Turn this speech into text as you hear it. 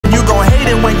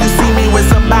happen when you see me with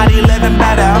somebody living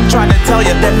better. I'm trying to tell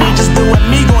you that me just doing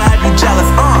me gon' have you jealous.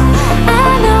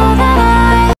 I know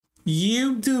that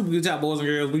YouTube, good job, boys and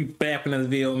girls. We back in this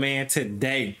video, man.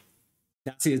 Today,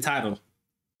 y'all see the title.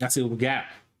 Y'all see what we got.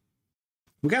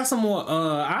 We got some more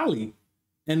Ailee,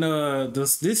 and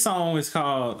this song is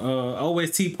called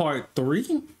OST Part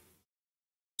 3.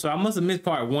 So I must have missed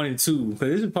Part 1 and 2 because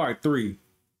this is Part 3.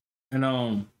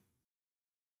 And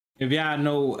if y'all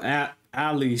know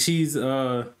Ailee, she's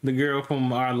the girl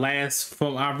from our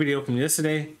video from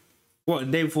yesterday. Well, the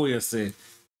day before yesterday.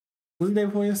 Was it the day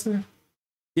before yesterday?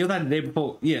 It was like the day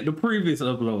before. Yeah, the previous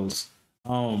uploads.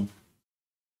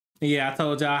 Yeah, I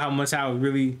told y'all how much I was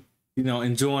really, you know,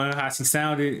 enjoying how she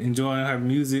sounded, enjoying her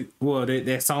music. Well,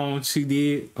 that song she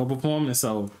did, her performance.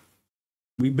 So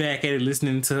we back at it,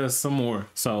 listening to her some more.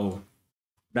 So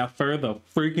without further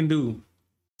freaking ado,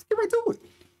 let's get right to it.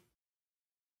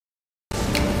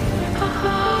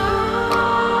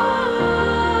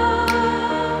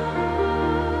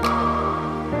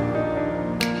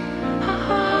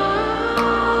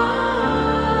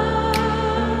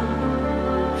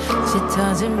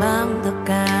 짙어진 밤도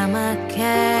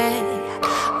까맣게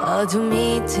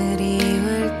어둠이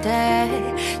드리울 때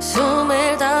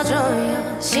숨을 더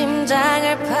조여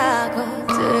심장을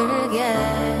파고들게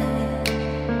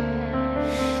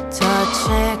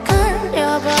덫에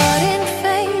걸려버린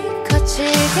fate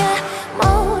거칠게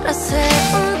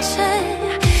몰아세운 채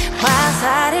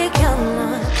화살이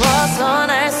곁나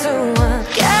벗어날 수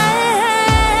없게.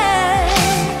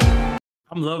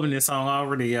 I'm loving this song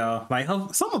already, y'all. Like,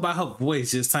 something about her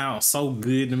voice just sounds so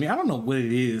good to me. I don't know what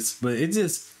it is, but it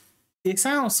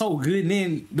sounds so good. And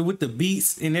then with the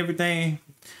beats and everything,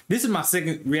 this is my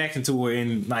second reaction to her,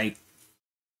 and like,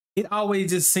 it always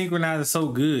just synchronizes so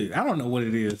good. I don't know what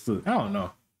it is. Look, I don't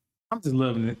know. I'm just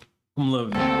loving it. I'm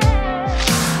loving it.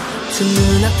 두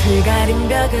눈앞을 가린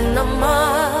벽을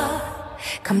넘어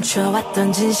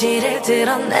감춰왔던 진실을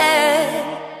드러내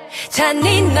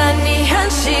잔인한 이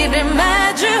현실을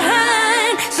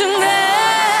마주한 순간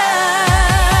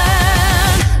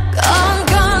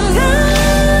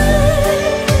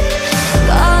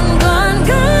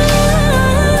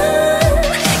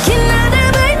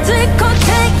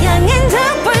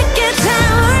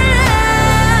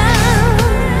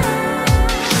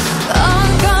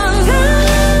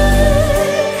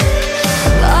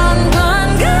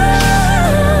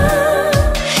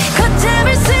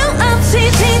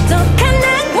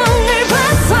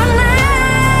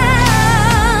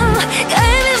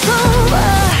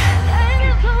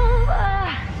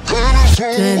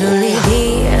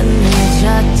되돌리기엔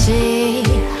늦었지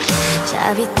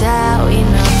자비 따윈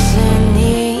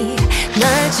없으니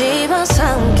널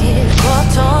집어삼킬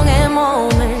고통의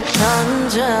몸을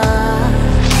던져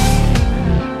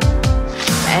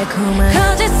달콤한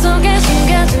거짓 속에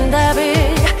숨겨진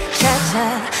답을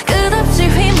찾아 끝없이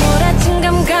휘몰아친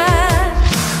감각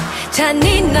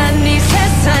잔인한 이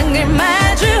세상을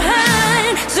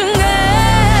마주한 순간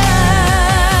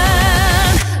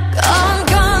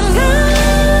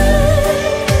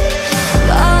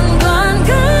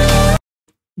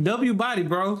W body,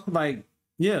 bro. Like,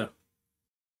 yeah.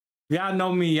 Y'all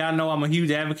know me. Y'all know I'm a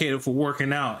huge advocate for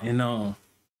working out. And I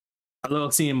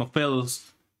love seeing my fellas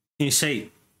in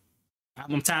shape.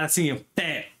 I'm tired of seeing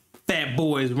fat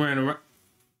boys running around.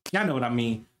 Y'all know what I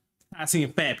mean. I'm tired of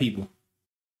seeing fat people.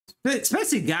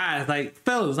 Especially guys, like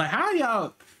fellas. Like, how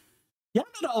y'all know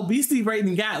the obesity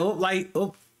rating got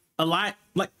up a lot?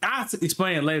 Like, I'll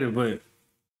explain it later, but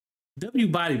W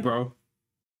body, bro.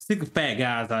 Sick of fat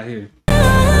guys out here.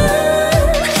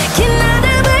 긴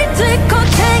나답을 뚫고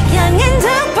태양은 더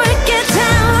붉게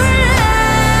타올라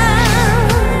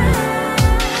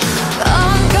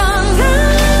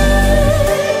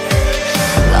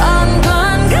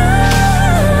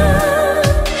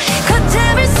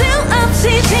걷잡을 수 없이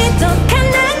지독한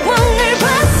악몽을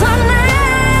벗어나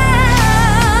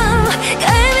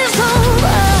Game is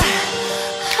over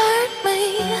Hurt me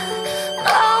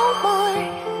no more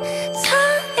더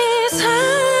이상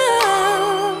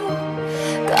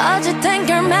거짓된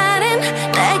결말은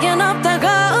내겐 없다고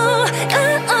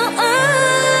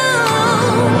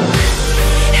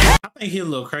I think he's a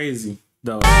little crazy,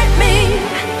 though. Hurt me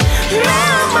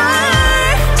no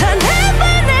more 더 나쁜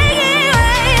내게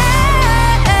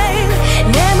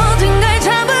내 모든 걸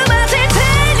전부 바칠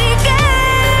테니까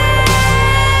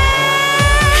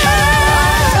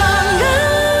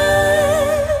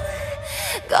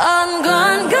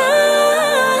Gone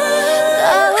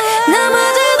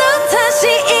넘어져도 다시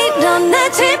일어나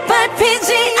짓밟히지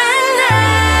않아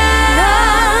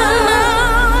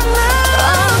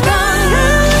Gone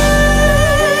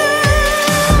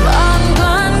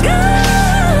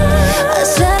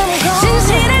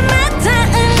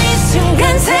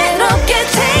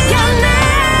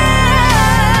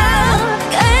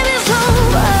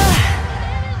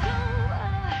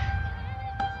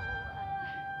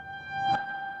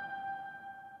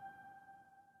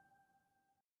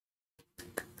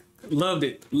Loved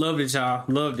it, y'all.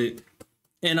 Loved it.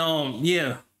 And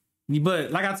yeah.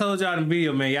 But like I told y'all in the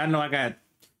video, man, y'all know I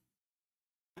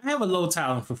have a low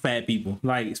tolerance for fat people,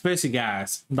 like especially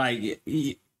guys. Like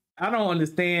I don't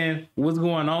understand what's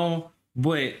going on,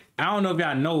 but I don't know if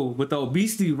y'all know, with the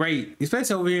obesity rate,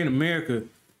 especially over here in America,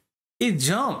 it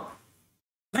jumped.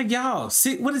 Like y'all,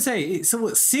 what did it say? So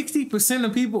what? 60%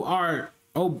 of people are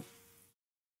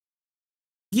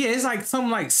yeah, it's like something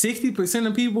like 60%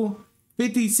 of people,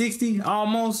 50, 60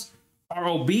 almost, are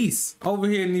obese over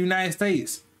here in the United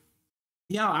States.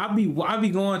 Y'all, I be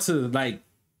going to, like,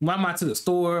 when I'm out to the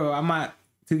store or I'm out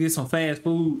to get some fast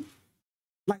food,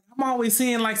 like I'm always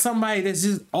seeing like somebody that's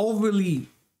just overly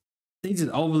big,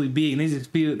 and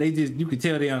you can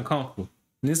tell they're uncomfortable.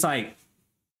 And it's like,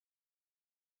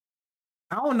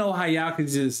 I don't know how y'all could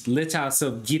just let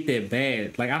yourself get that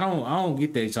bad. Like I don't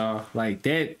get that, y'all. Like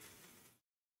that.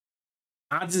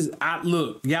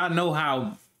 Look, y'all know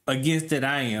how against that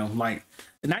I am. Like,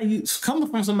 and coming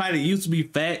from somebody that used to be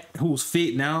fat, who's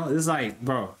fit now, it's like,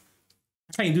 bro,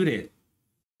 I can't do that.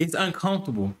 It's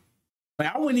uncomfortable.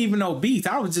 Like I wasn't even obese.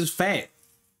 I was just fat,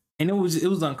 and it was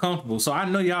uncomfortable. So I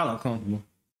know y'all uncomfortable.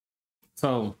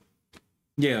 So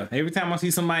yeah, every time I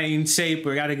see somebody in shape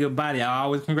or got a good body, I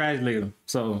always congratulate them.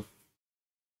 So,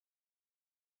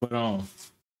 but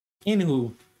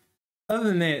anywho. Other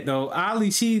than that, though,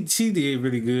 Ailee, she did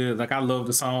really good. Like, I love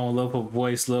the song, love her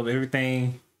voice, love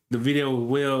everything. The video was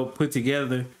well put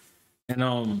together,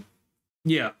 and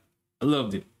yeah, I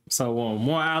loved it. So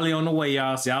more Ailee on the way,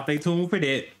 y'all. So y'all stay tuned for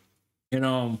that.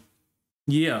 And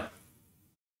yeah,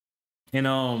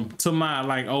 and to my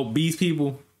like obese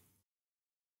people,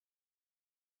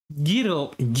 get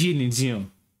up and get in the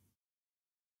gym.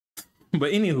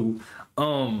 But anywho,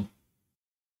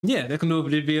 yeah, that can do it for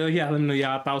this video. Yeah, let me know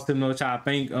y'all thoughts. Let me know what y'all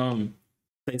think.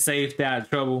 Stay safe, stay out of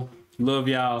trouble. Love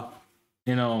y'all.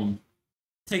 And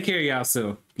take care of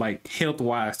yourself, like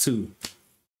health-wise too.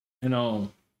 And I'll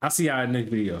see y'all in the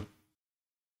next video.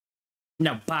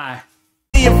 Now, bye.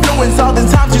 Influence all the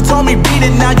times you told me beat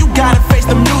it. Now you gotta face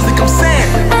the music I'm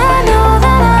saying. I know